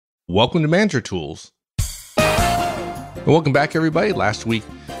Welcome to Manager Tools. And welcome back, everybody. Last week,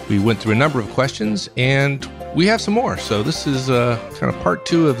 we went through a number of questions, and we have some more. So this is kind of part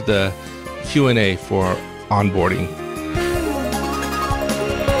 2 of the Q&A for onboarding.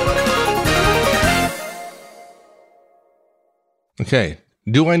 Okay,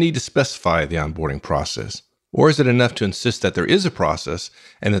 do I need to specify the onboarding process? Or is it enough to insist that there is a process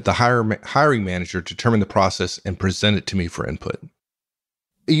and that the hiring manager determine the process and present it to me for input?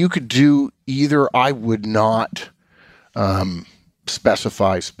 You could do either. I would not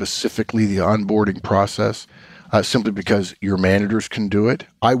specify specifically the onboarding process simply because your managers can do it.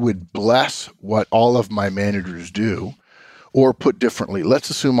 I would bless what all of my managers do, or put differently, let's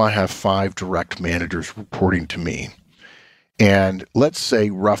assume I have 5 direct managers reporting to me. And let's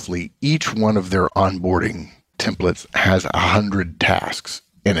say roughly each one of their onboarding templates has 100 tasks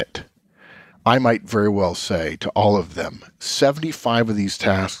in it. I might very well say to all of them, 75 of these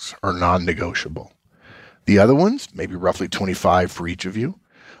tasks are non-negotiable. The other ones, maybe roughly 25 for each of you,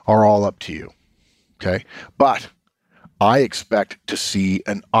 are all up to you. Okay? But I expect to see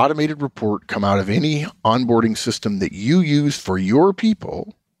an automated report come out of any onboarding system that you use for your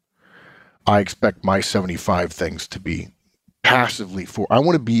people. I expect my 75 things to be passively I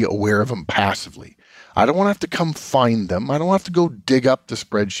want to be aware of them passively. I don't want to have to come find them. I don't have to go dig up the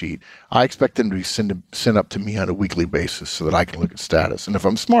spreadsheet. I expect them to be sent up to me on a weekly basis so that I can look at status. And if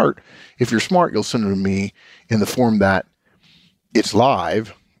you're smart, you'll send them to me in the form that it's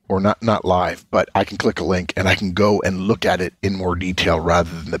live, or not live, but I can click a link and I can go and look at it in more detail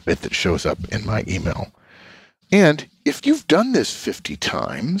rather than the bit that shows up in my email. And if you've done this 50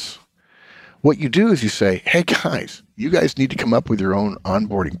 times, what you do is you say, hey guys, you guys need to come up with your own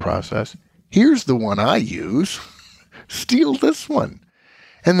onboarding process. Here's the one I use. Steal this one.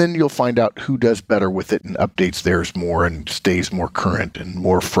 And then you'll find out who does better with it and updates theirs more and stays more current and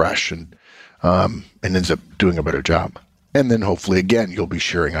more fresh and ends up doing a better job. And then hopefully, again, you'll be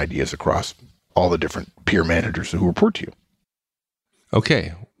sharing ideas across all the different peer managers who report to you.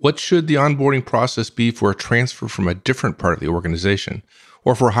 Okay, what should the onboarding process be for a transfer from a different part of the organization,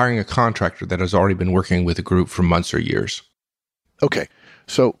 or for hiring a contractor that has already been working with a group for months or years? Okay,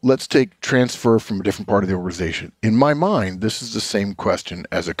 so let's take transfer from a different part of the organization. In my mind, this is the same question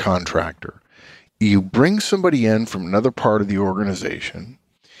as a contractor. You bring somebody in from another part of the organization,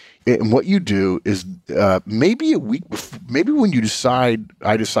 and what you do is maybe a week before, maybe when I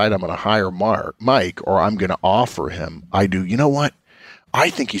decide I'm going to hire Mike, or I'm going to offer him, you know what?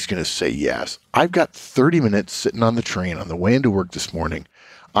 I think he's going to say yes. I've got 30 minutes sitting on the train on the way into work this morning.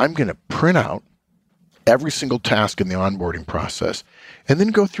 I'm going to print out every single task in the onboarding process and then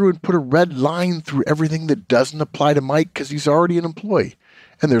go through and put a red line through everything that doesn't apply to Mike because he's already an employee.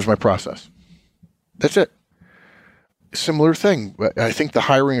 And there's my process. That's it. Similar thing. I think the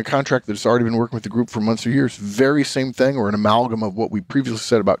hiring a contractor that's already been working with the group for months or years, very same thing, or an amalgam of what we previously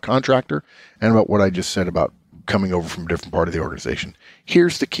said about contractor and about what I just said about coming over from a different part of the organization.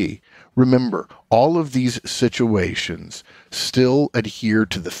 Here's the key. Remember, all of these situations still adhere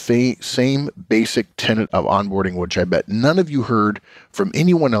to the same basic tenet of onboarding, which I bet none of you heard from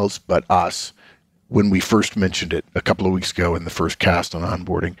anyone else but us when we first mentioned it a couple of weeks ago in the first cast on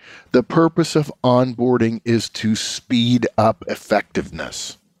onboarding. The purpose of onboarding is to speed up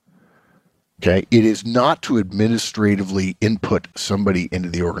effectiveness. Okay? It is not to administratively input somebody into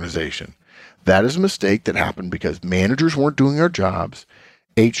the organization. That is a mistake that happened because managers weren't doing their jobs.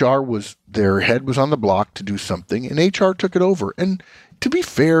 Their head was on the block to do something, and HR took it over. And to be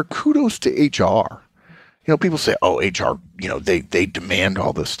fair, kudos to HR. People say, oh, HR, they demand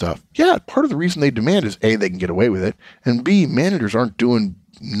all this stuff. Yeah, part of the reason they demand is A, they can get away with it, and B, managers aren't doing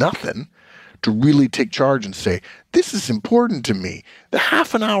nothing to really take charge and say, this is important to me. The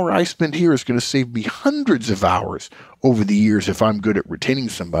half an hour I spend here is going to save me hundreds of hours over the years if I'm good at retaining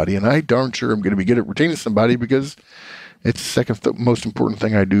somebody. And I darn sure I'm going to be good at retaining somebody because it's the second most important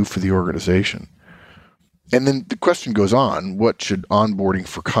thing I do for the organization. And then the question goes on, what should onboarding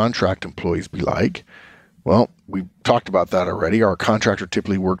for contract employees be like? Well, we talked about that already. Our contractor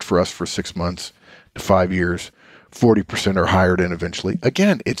typically worked for us for 6 months to 5 years. 40% are hired in eventually.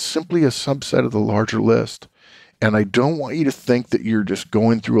 Again, it's simply a subset of the larger list. And I don't want you to think that you're just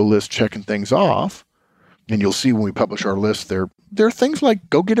going through a list, checking things off. And you'll see when we publish our list, there are things like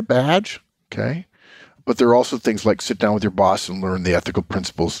go get a badge, okay? But there are also things like sit down with your boss and learn the ethical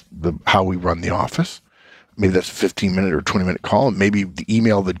principles, how we run the office. Maybe that's a 15-minute or 20-minute call. And maybe the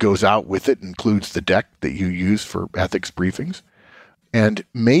email that goes out with it includes the deck that you use for ethics briefings. And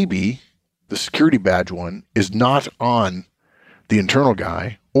maybe the security badge one is not on the internal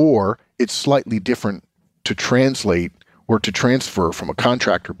guy, or it's slightly different to translate or to transfer from a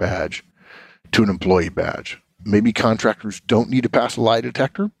contractor badge to an employee badge. Maybe contractors don't need to pass a lie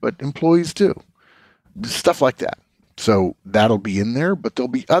detector, but employees do. Stuff like that. So that'll be in there, but there'll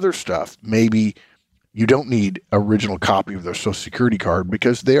be other stuff. Maybe you don't need an original copy of their Social Security card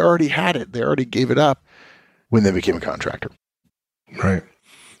because they already had it. They already gave it up when they became a contractor. Right.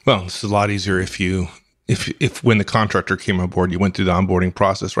 Well, this is a lot easier if when the contractor came on board, you went through the onboarding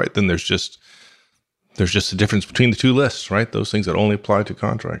process, right? Then there's just a difference between the two lists, right? Those things that only apply to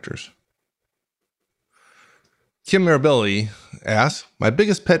contractors. Kim Marabelli asks, my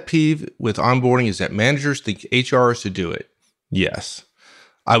biggest pet peeve with onboarding is that managers think HR should do it. Yes.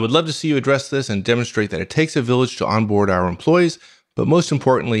 I would love to see you address this and demonstrate that it takes a village to onboard our employees, but most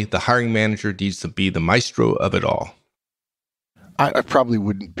importantly, the hiring manager needs to be the maestro of it all. I probably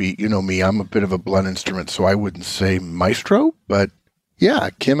wouldn't be, you know me, I'm a bit of a blunt instrument, so I wouldn't say maestro, but yeah,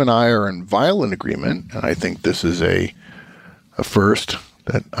 Kim and I are in violent agreement, and I think this is a first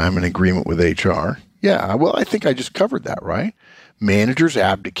that I'm in agreement with HR. Yeah, well, I think I just covered that, right? Managers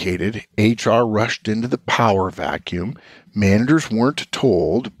abdicated. HR rushed into the power vacuum. Managers weren't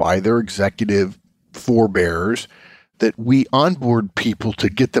told by their executive forebears that we onboard people to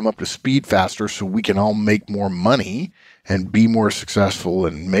get them up to speed faster so we can all make more money and be more successful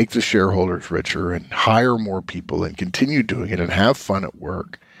and make the shareholders richer and hire more people and continue doing it and have fun at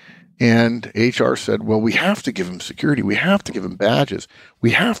work. And HR said, well, we have to give them security. We have to give them badges.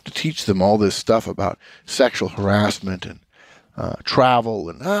 We have to teach them all this stuff about sexual harassment and travel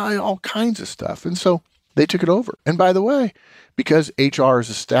and all kinds of stuff. And so they took it over. And by the way, because HR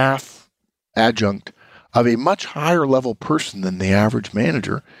is a staff adjunct of a much higher level person than the average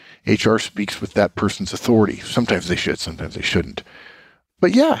manager, HR speaks with that person's authority. Sometimes they should, sometimes they shouldn't.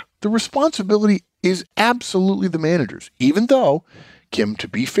 But yeah, the responsibility is absolutely the manager's, even though, Kim, to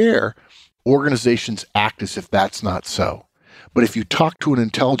be fair, organizations act as if that's not so. But if you talk to an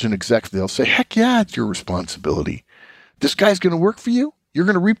intelligent executive, they'll say, heck yeah, it's your responsibility. This guy's going to work for you? You're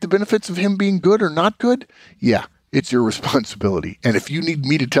going to reap the benefits of him being good or not good? Yeah, it's your responsibility. And if you need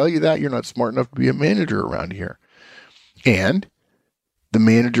me to tell you that, you're not smart enough to be a manager around here. And the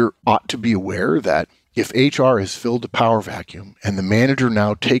manager ought to be aware that if HR has filled a power vacuum and the manager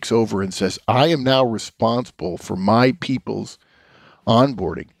now takes over and says, I am now responsible for my people's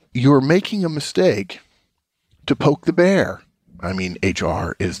onboarding, you're making a mistake to poke the bear. I mean,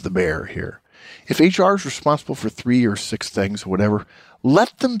 HR is the bear here. If HR is responsible for 3 or 6 things, whatever,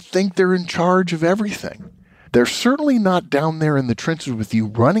 let them think they're in charge of everything. They're certainly not down there in the trenches with you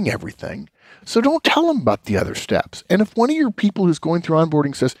running everything. So don't tell them about the other steps. And if one of your people who's going through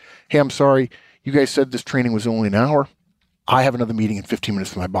onboarding says, hey, I'm sorry, you guys said this training was only an hour. I have another meeting in 15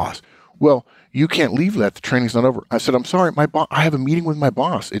 minutes with my boss. Well, you can't leave that. The training's not over. I said, I'm sorry, I have a meeting with my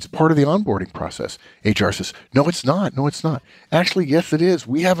boss. It's part of the onboarding process. HR says, no, it's not. No, it's not. Actually, yes, it is.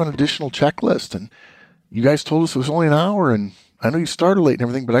 We have an additional checklist. And you guys told us it was only an hour. And I know you started late and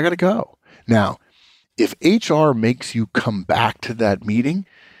everything, but I got to go. Now, if HR makes you come back to that meeting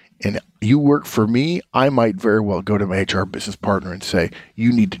and you work for me, I might very well go to my HR business partner and say,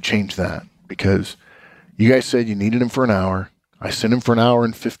 you need to change that because you guys said you needed him for an hour. I sent him for an hour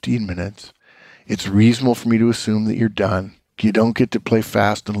and 15 minutes. It's reasonable for me to assume that you're done. You don't get to play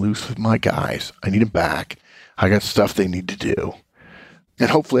fast and loose with my guys. I need them back. I got stuff they need to do. And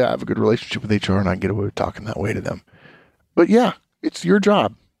hopefully I have a good relationship with HR and I can get away with talking that way to them. But yeah, it's your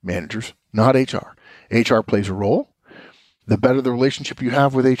job, managers, not HR. HR plays a role. The better the relationship you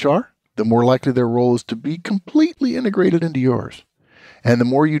have with HR, the more likely their role is to be completely integrated into yours. And the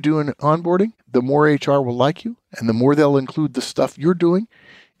more you do in onboarding, the more HR will like you, and the more they'll include the stuff you're doing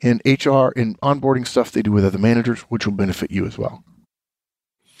in HR and onboarding stuff they do with other managers, which will benefit you as well.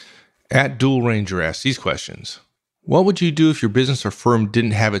 At Dual Ranger asks these questions. What would you do if your business or firm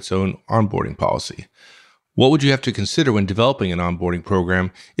didn't have its own onboarding policy? What would you have to consider when developing an onboarding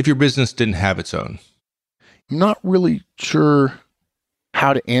program if your business didn't have its own? I'm not really sure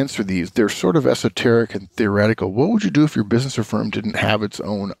how to answer these. They're sort of esoteric and theoretical. What would you do if your business or firm didn't have its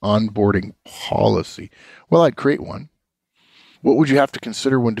own onboarding policy? Well, I'd create one. What would you have to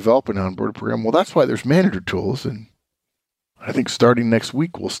consider when developing an onboarding program? Well, that's why there's manager tools. And I think starting next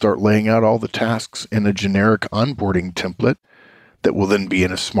week, we'll start laying out all the tasks in a generic onboarding template that will then be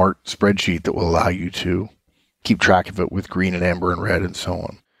in a smart spreadsheet that will allow you to keep track of it with green and amber and red and so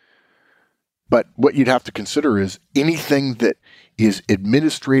on. But what you'd have to consider is anything that is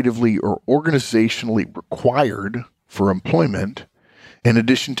administratively or organizationally required for employment, in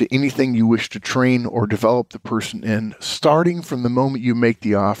addition to anything you wish to train or develop the person in, starting from the moment you make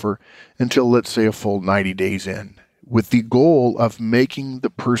the offer until, let's say, a full 90 days in, with the goal of making the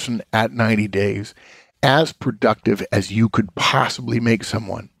person at 90 days as productive as you could possibly make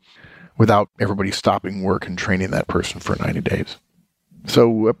someone without everybody stopping work and training that person for 90 days.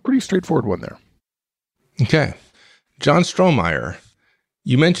 So a pretty straightforward one there. Okay. John Strohmeyer,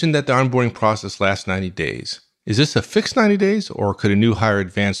 you mentioned that the onboarding process lasts 90 days. Is this a fixed 90 days, or could a new hire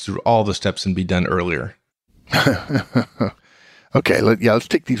advance through all the steps and be done earlier? Okay, let's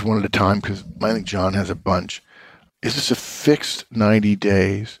take these one at a time because I think John has a bunch. Is this a fixed 90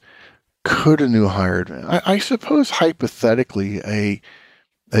 days? Could a new hire advance? I suppose hypothetically a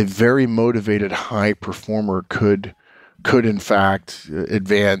very motivated high performer could in fact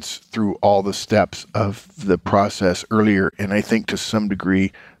advance through all the steps of the process earlier. And I think to some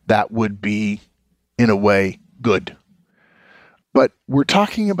degree that would be, in a way, good. But we're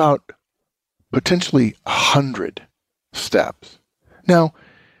talking about potentially 100 steps. Now,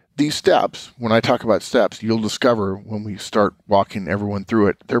 these steps, when I talk about steps, you'll discover when we start walking everyone through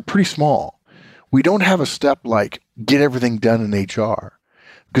it, they're pretty small. We don't have a step like get everything done in HR.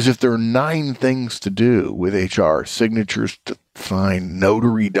 Because if there are 9 things to do with HR, signatures to sign,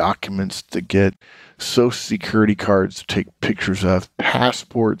 notary documents to get, social security cards to take pictures of,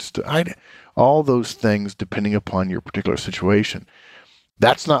 passports to, all those things depending upon your particular situation,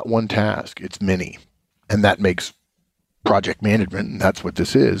 that's not one task, it's many. And that makes project management, and that's what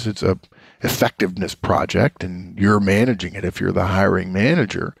this is. It's a effectiveness project, and you're managing it. If you're the hiring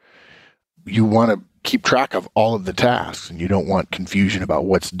manager, you want to keep track of all of the tasks, and you don't want confusion about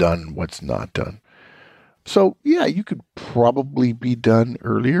what's done and what's not done. So yeah, you could probably be done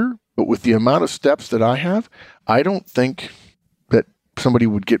earlier, but with the amount of steps that I have, I don't think that somebody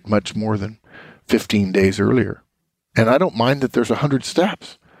would get much more than 15 days earlier. And I don't mind that there's 100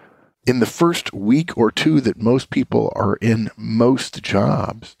 steps. In the first week or two that most people are in most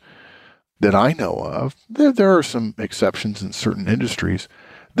jobs that I know of, there are some exceptions in certain industries.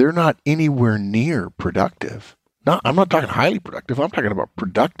 They're not anywhere near productive. I'm not talking highly productive. I'm talking about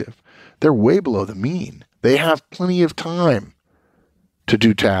productive. They're way below the mean. They have plenty of time to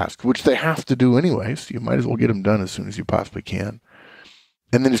do tasks, which they have to do anyway, so you might as well get them done as soon as you possibly can.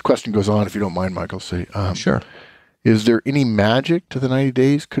 And then his question goes on, if you don't mind, Michael, say, sure. Is there any magic to the 90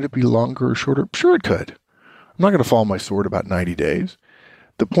 days? Could it be longer or shorter? Sure it could. I'm not going to fall on my sword about 90 days.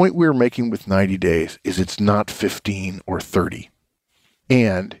 The point we're making with 90 days is it's not 15 or 30.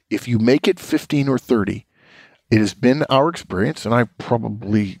 And if you make it 15 or 30, it has been our experience, and I've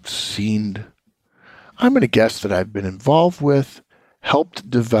probably seen, I'm going to guess that I've been involved with,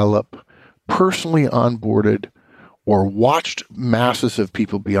 helped develop, personally onboarded, or watched masses of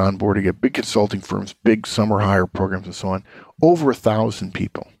people be onboarding at big consulting firms, big summer hire programs, and so on, over 1,000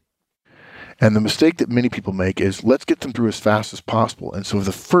 people. And the mistake that many people make is let's get them through as fast as possible. And so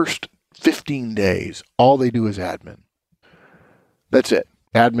the first 15 days, all they do is admin. That's it.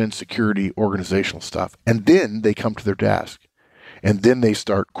 Admin, security, organizational stuff. And then they come to their desk. And then they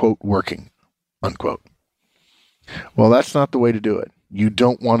start, quote, working, unquote. Well, that's not the way to do it. You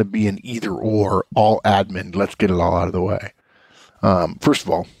don't want to be an either or, all admin. Let's get it all out of the way. First of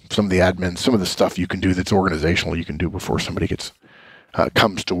all, some of the admin, some of the stuff you can do that's organizational, you can do before somebody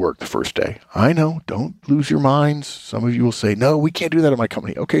comes to work the first day. I know, don't lose your minds. Some of you will say, no, we can't do that at my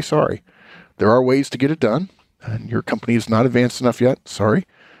company. Okay, sorry. There are ways to get it done. And your company is not advanced enough yet. Sorry.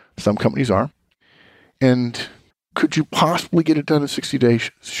 Some companies are. And could you possibly get it done in 60 days?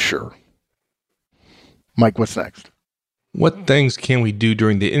 Sure. Mike, what's next? What things can we do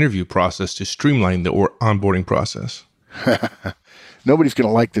during the interview process to streamline the onboarding process? Nobody's going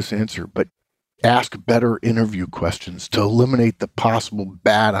to like this answer, but ask better interview questions to eliminate the possible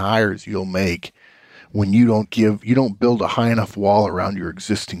bad hires you'll make when you don't build a high enough wall around your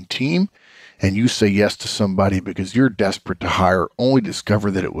existing team and you say yes to somebody because you're desperate to hire, only discover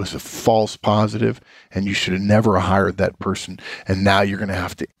that it was a false positive and you should have never hired that person. And now you're going to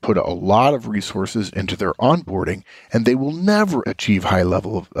have to put a lot of resources into their onboarding and they will never achieve high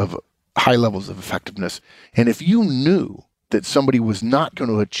levels of effectiveness. And if you knew that somebody was not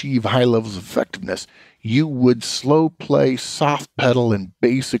going to achieve high levels of effectiveness, you would slow play, soft pedal, and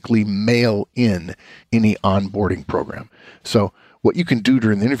basically mail in any onboarding program. So what you can do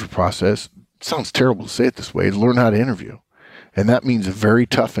during the interview process, sounds terrible to say it this way, is learn how to interview. And that means a very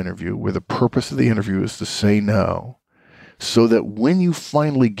tough interview where the purpose of the interview is to say no, so that when you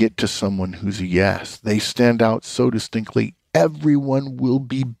finally get to someone who's a yes, they stand out so distinctly, everyone will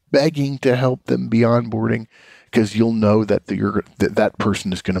be begging to help them be onboarding because you'll know that that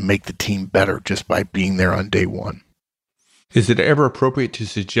person is going to make the team better just by being there on day one. Is it ever appropriate to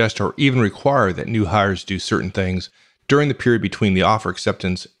suggest or even require that new hires do certain things during the period between the offer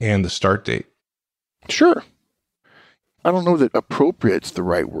acceptance and the start date? Sure. I don't know that appropriate's the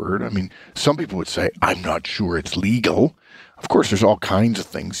right word. I mean, some people would say, I'm not sure it's legal. Of course, there's all kinds of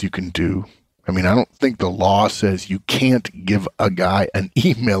things you can do. I mean, I don't think the law says you can't give a guy an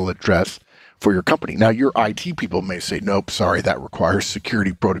email address for your company. Now, your IT people may say, nope, sorry, that requires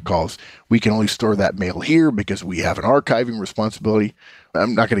security protocols. We can only store that mail here because we have an archiving responsibility.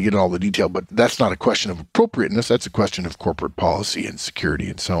 I'm not going to get into all the detail, but that's not a question of appropriateness. That's a question of corporate policy and security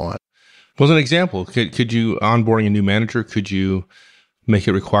and so on. Well, as an example, could you, onboarding a new manager, could you make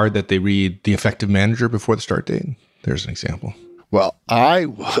it required that they read the effective manager before the start date? There's an example. Well, I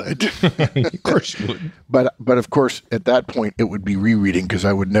would. Of course you would. But of course, at that point, it would be rereading because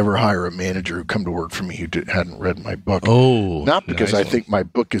I would never hire a manager who come to work for me who hadn't read my book. Oh, not because I think my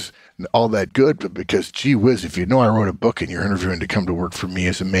book is all that good, but because, gee whiz, if you know I wrote a book and you're interviewing to come to work for me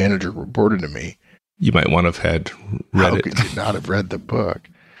as a manager reported to me, you might want to have had read it. How could you not have read the book?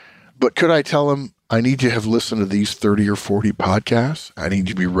 But could I tell them, I need you to have listened to these 30 or 40 podcasts? I need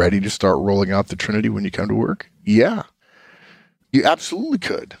you to be ready to start rolling out the Trinity when you come to work? Yeah. You absolutely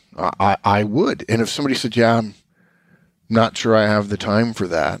could. I would. And if somebody said, yeah, I'm not sure I have the time for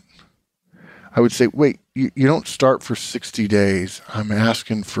that, I would say, wait, you don't start for 60 days. I'm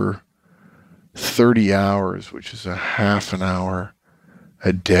asking for 30 hours, which is a half an hour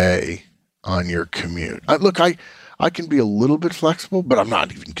a day on your commute. Look, I can be a little bit flexible, but I'm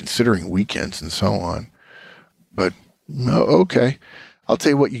not even considering weekends and so on. But okay, I'll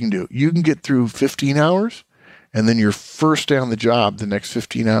tell you what you can do. You can get through 15 hours. And then your first day on the job, the next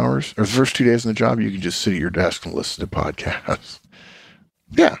 15 hours, or the first 2 days on the job, you can just sit at your desk and listen to podcasts.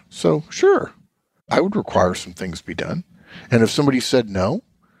 Yeah, so sure, I would require some things to be done. And if somebody said no,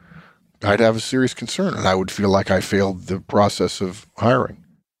 I'd have a serious concern, and I would feel like I failed the process of hiring.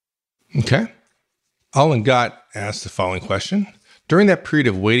 Okay. Alan Gott asked the following question. During that period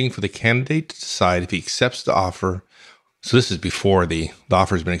of waiting for the candidate to decide if he accepts the offer, so this is before the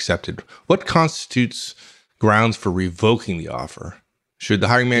offer has been accepted, what constitutes grounds for revoking the offer? Should the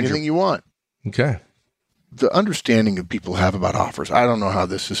hiring manager... Anything you want. Okay. The understanding that people have about offers, I don't know how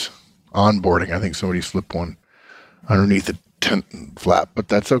this is onboarding. I think somebody slipped one underneath the tent flap, but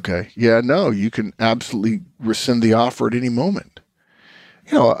that's okay. Yeah, no, you can absolutely rescind the offer at any moment.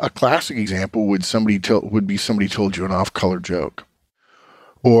 You know, a classic example would be somebody told you an off-color joke.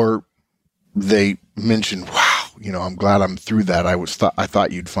 Or they mentioned, wow, I'm glad I'm through that. I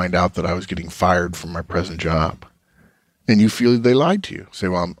thought you'd find out that I was getting fired from my present job. And you feel they lied to you. Say,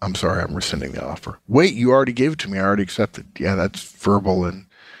 well, I'm sorry, I'm rescinding the offer. Wait, you already gave it to me. I already accepted. Yeah, that's verbal, and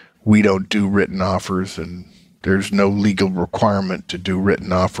we don't do written offers, and there's no legal requirement to do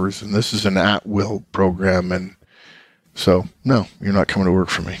written offers, and this is an at-will program, and so, no, you're not coming to work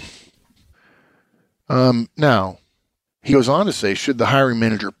for me. Now, he goes on to say, should the hiring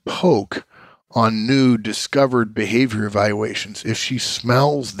manager poke on new discovered behavior evaluations if she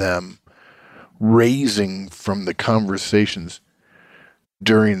smells them raising from the conversations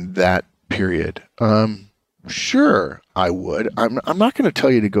during that period? Sure, I would. I'm not going to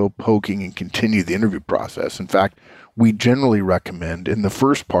tell you to go poking and continue the interview process. In fact, we generally recommend in the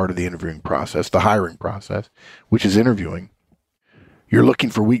first part of the interviewing process, the hiring process, which is interviewing, you're looking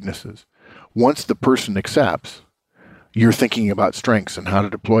for weaknesses. Once the person accepts, you're thinking about strengths and how to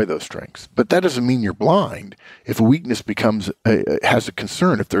deploy those strengths. But that doesn't mean you're blind. If a weakness has a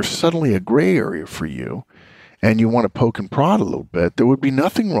concern, if there's suddenly a gray area for you and you want to poke and prod a little bit, there would be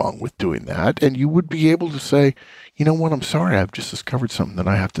nothing wrong with doing that. And you would be able to say, you know what, I'm sorry, I've just discovered something that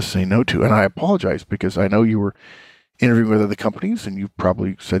I have to say no to. And I apologize because I know you were interviewing with other companies and you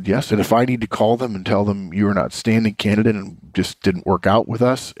probably said yes. And if I need to call them and tell them you're an outstanding candidate and just didn't work out with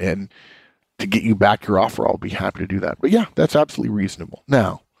us and to get you back your offer, I'll be happy to do that. But yeah, that's absolutely reasonable.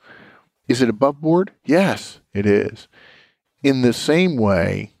 Now, is it above board? Yes, it is. In the same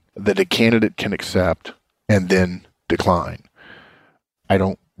way that a candidate can accept and then decline. I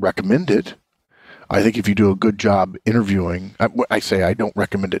don't recommend it. I think if you do a good job interviewing, I don't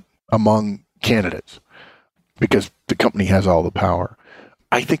recommend it among candidates because the company has all the power.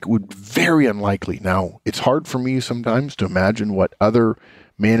 I think it would be very unlikely. Now, it's hard for me sometimes to imagine what other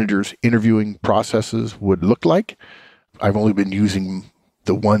managers' interviewing processes would look like. I've only been using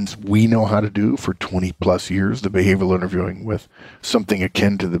the ones we know how to do for 20 plus years, the behavioral interviewing with something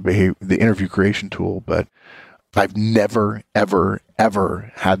akin to the interview creation tool. But I've never, ever,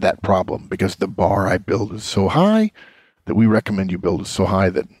 ever had that problem because the bar I build is so high that we recommend you build is so high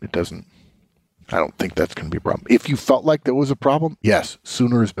that I don't think that's going to be a problem. If you felt like there was a problem, yes,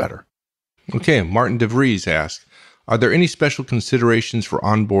 sooner is better. Okay, Martin DeVries asked, are there any special considerations for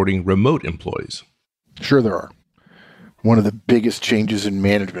onboarding remote employees? Sure there are. One of the biggest changes in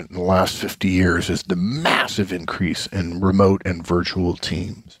management in the last 50 years is the massive increase in remote and virtual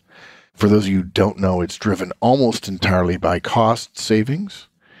teams. For those of you who don't know, it's driven almost entirely by cost savings.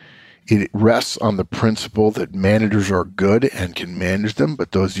 It rests on the principle that managers are good and can manage them,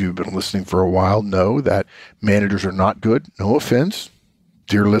 but those of you who've been listening for a while know that managers are not good. No offense,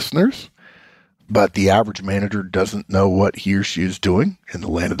 dear listeners, but the average manager doesn't know what he or she is doing. In the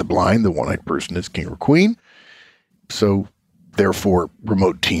land of the blind, the one-eyed person is king or queen. So therefore,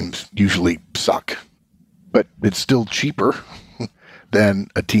 remote teams usually suck, but it's still cheaper than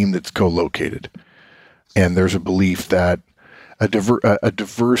a team that's co-located. And there's a belief that a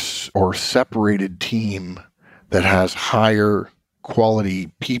diverse or separated team that has higher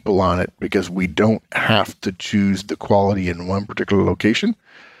quality people on it, because we don't have to choose the quality in one particular location,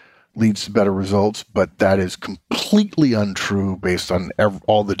 leads to better results. But that is completely untrue based on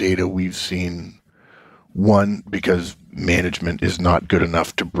all the data we've seen. One, because management is not good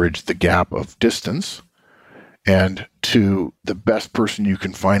enough to bridge the gap of distance. And two, the best person you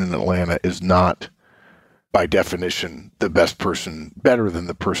can find in Atlanta is not, by definition, the best person, better than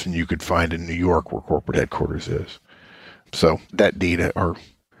the person you could find in New York where corporate headquarters is. So that data are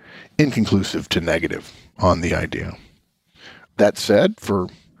inconclusive to negative on the idea. That said, for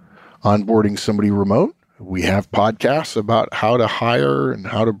onboarding somebody remote, we have podcasts about how to hire and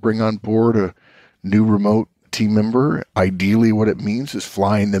how to bring on board a new remote team member. Ideally, what it means is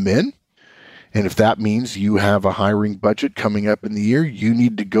flying them in. And if that means you have a hiring budget coming up in the year, you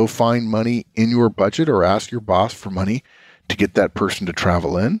need to go find money in your budget or ask your boss for money to get that person to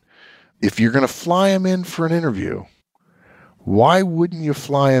travel in. If you're going to fly them in for an interview, why wouldn't you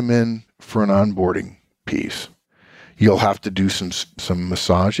fly them in for an onboarding piece? You'll have to do some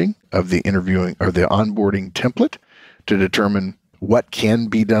massaging of the interviewing or the onboarding template to determine what can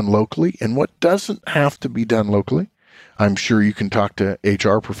be done locally and what doesn't have to be done locally. I'm sure you can talk to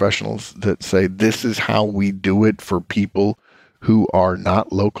HR professionals that say this is how we do it for people who are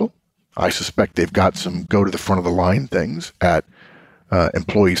not local. I suspect they've got some go to the front of the line things at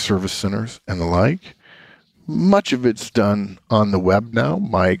employee service centers and the like. Much of it's done on the web now,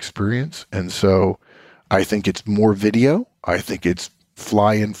 my experience. And so I think it's more video. I think it's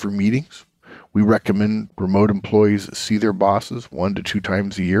fly in for meetings. We recommend remote employees see their bosses 1 to 2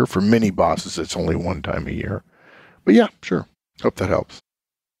 times a year. For many bosses, it's only 1 time a year. But yeah, sure. Hope that helps.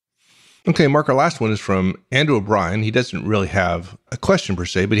 Okay, Mark, our last one is from Andrew O'Brien. He doesn't really have a question per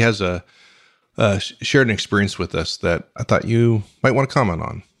se, but he has shared an experience with us that I thought you might want to comment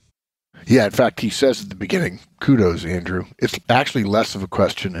on. Yeah, in fact, he says at the beginning, kudos, Andrew. It's actually less of a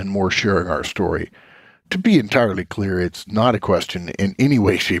question and more sharing our story. To be entirely clear, it's not a question in any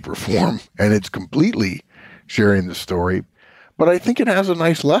way, shape, or form, and it's completely sharing the story. But I think it has a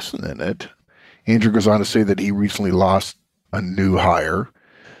nice lesson in it. Andrew goes on to say that he recently lost a new hire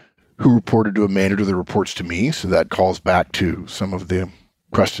who reported to a manager that reports to me, so that calls back to some of the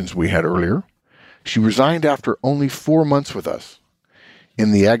questions we had earlier. She resigned after only 4 months with us.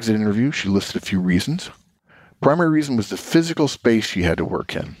 In the exit interview, she listed a few reasons. Primary reason was the physical space she had to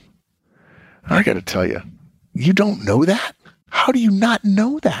work in. I got to tell you, you don't know that? How do you not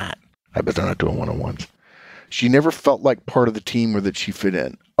know that? I bet they're not doing one-on-ones. She never felt like part of the team or that she fit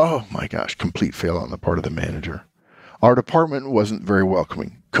in. Oh my gosh, complete fail on the part of the manager. Our department wasn't very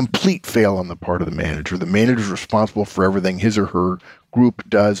welcoming. Complete fail on the part of the manager. The manager is responsible for everything his or her group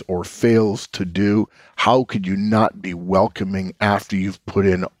does or fails to do. How could you not be welcoming after you've put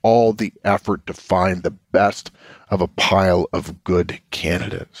in all the effort to find the best of a pile of good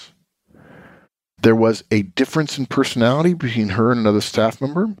candidates? There was a difference in personality between her and another staff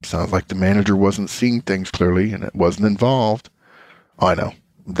member. Sounds like the manager wasn't seeing things clearly and it wasn't involved. I know,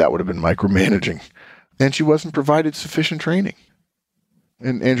 that would have been micromanaging. And she wasn't provided sufficient training.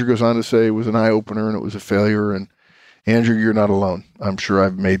 And Andrew goes on to say it was an eye-opener and it was a failure. And Andrew, you're not alone. I'm sure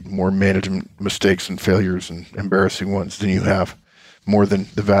I've made more management mistakes and failures and embarrassing ones than you have. More than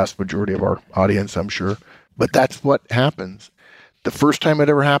the vast majority of our audience, I'm sure. But that's what happens. The first time it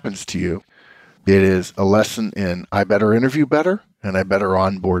ever happens to you, it is a lesson in I better interview better and I better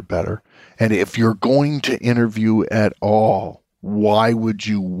onboard better. And if you're going to interview at all, why would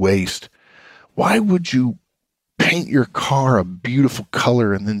you paint your car a beautiful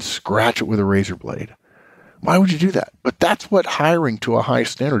color and then scratch it with a razor blade? Why would you do that? But that's what hiring to a high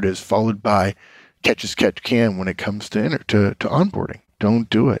standard is, followed by catch as catch can when it comes to onboarding.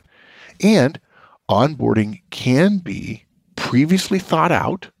 Don't do it. And onboarding can be previously thought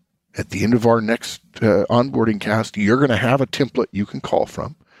out. At the end of our next onboarding cast, you're going to have a template you can call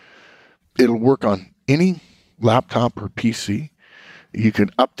from. It'll work on any laptop or PC. You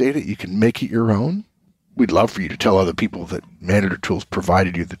can update it. You can make it your own. we'd love for you to tell other people that Manager Tools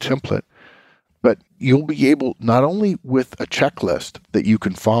provided you the template, but you'll be able, not only with a checklist that you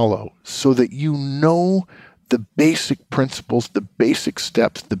can follow so that you know the basic principles, the basic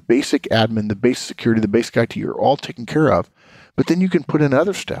steps, the basic admin, the basic security, the basic IT are all taken care of, but then you can put in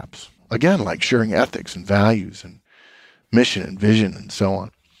other steps, again, like sharing ethics and values and mission and vision and so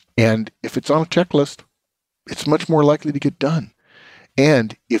on. And if it's on a checklist, it's much more likely to get done.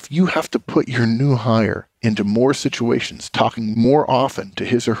 And if you have to put your new hire into more situations, talking more often to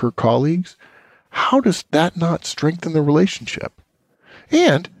his or her colleagues, how does that not strengthen the relationship?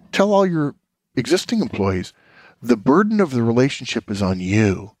 And tell all your existing employees, the burden of the relationship is on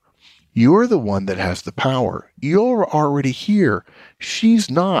you. You're the one that has the power. You're already here. She's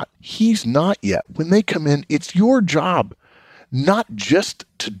not. He's not yet. When they come in, it's your job not just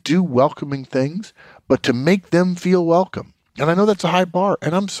to do welcoming things, but to make them feel welcome. And I know that's a high bar,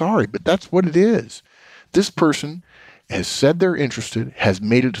 and I'm sorry, but that's what it is. This person has said they're interested, has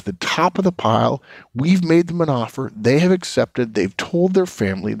made it to the top of the pile. We've made them an offer. They have accepted. They've told their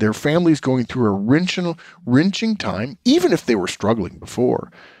family. Their family's going through a wrenching time, even if they were struggling before.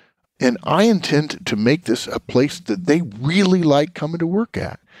 And I intend to make this a place that they really like coming to work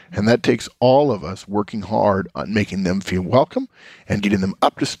at. And that takes all of us working hard on making them feel welcome and getting them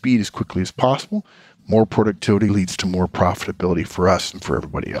up to speed as quickly as possible. More productivity leads to more profitability for us and for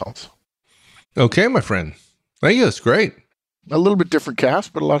everybody else. Okay, my friend. Thank you. That's great. A little bit different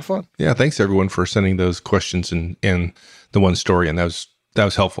cast, but a lot of fun. Yeah, thanks everyone for sending those questions and the one story. And that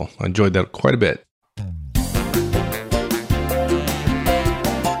was helpful. I enjoyed that quite a bit.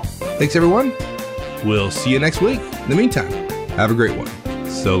 Thanks everyone. We'll see you next week. In the meantime, have a great one.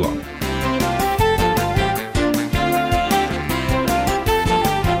 So long.